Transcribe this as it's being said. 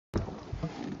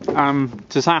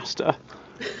disaster.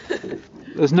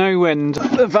 There's no wind,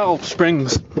 the valve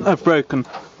springs have broken.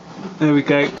 There we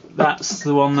go, that's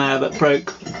the one there that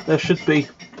broke. There should be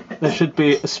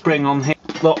a spring on here.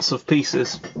 Lots of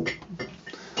pieces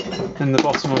in the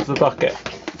bottom of the bucket.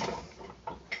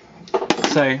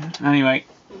 So anyway,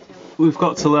 we've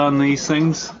got to learn these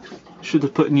things. Should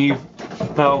have put new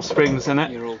valve springs in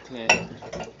it. You're all clear.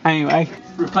 Anyway,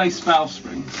 replace valve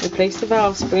springs. Replace the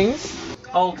valve springs.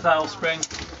 Old valve spring,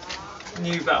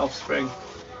 new valve spring.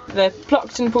 They're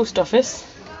Plockton post office.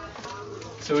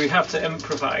 So we have to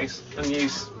improvise and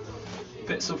use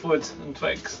bits of wood and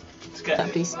twigs to get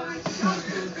That piece.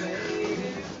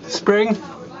 spring.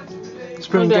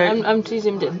 Spring Hold on, I'm too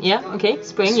zoomed in. Yeah, okay,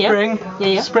 spring, yeah. Spring. Yeah,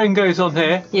 yeah. Spring goes on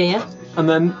here. Yeah, yeah. And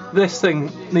then this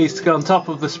thing needs to go on top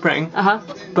of the spring.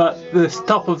 But the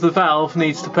top of the valve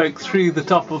needs to poke through the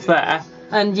top of there.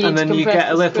 And then you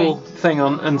get a little thing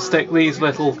on and stick these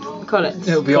little collets.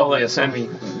 It'll be obvious in. when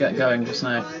we get going just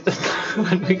now.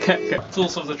 When we get going.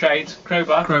 Tools of the trade,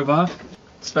 crowbar. Crowbar,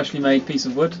 specially made piece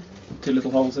of wood, 2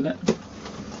 little holes in it.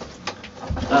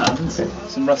 And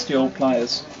some rusty old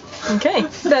pliers. Okay,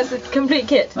 that's the complete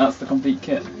kit. That's the complete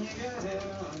kit.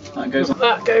 That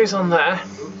goes on there,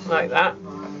 like that.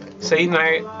 See,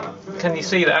 now, can you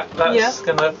see that? That's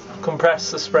going to compress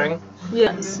the spring.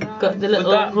 Yeah, it's got the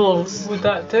little holes. Would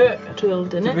that do it?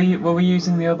 Drilled in it. Were we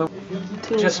using the other?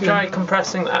 Just try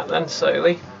compressing that then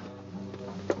slowly.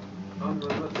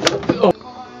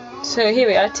 So here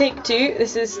we are, take 2.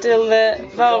 This is still the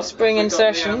valve spring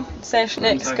insertion.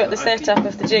 Next got the setup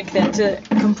of the jig then to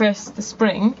compress the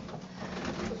spring.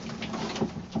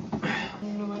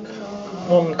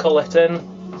 1 collet in,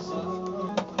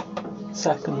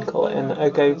 2nd collet in.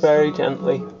 Okay, very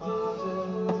gently.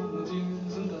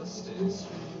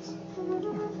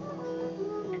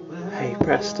 Hey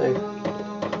presto.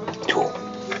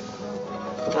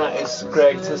 That is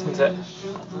great, isn't it?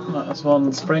 That's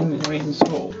 1 spring that you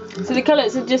reinstall. So the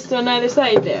collets are just on either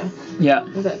side there? Yeah.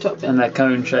 With that top bit? And they're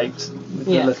cone shaped with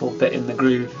a little bit in the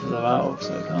groove of the valve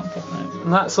so it can't pop out.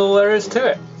 And that's all there is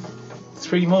to it.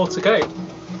 3 more to go.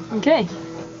 Okay.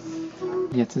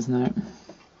 Yeah, it is now.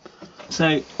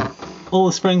 So, all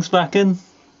the springs back in,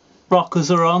 rockers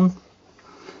are on,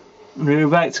 and we're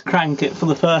about to crank it for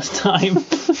the first time.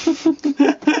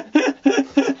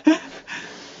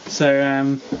 So,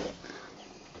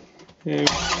 here.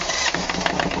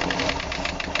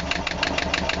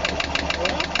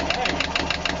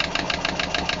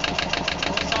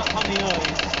 What's that funny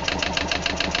noise?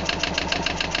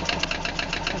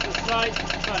 There's a slight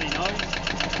funny noise.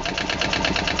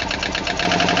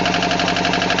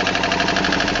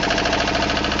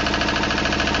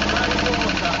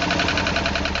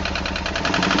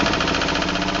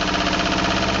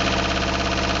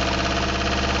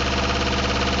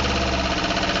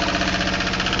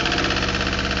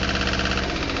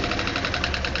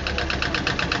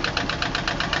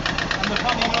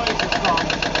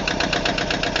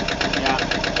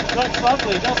 Looks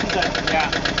lovely, doesn't it? Yeah.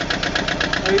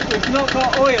 We've not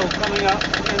got oil coming up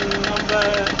in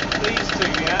these 2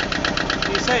 yet.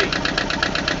 You see?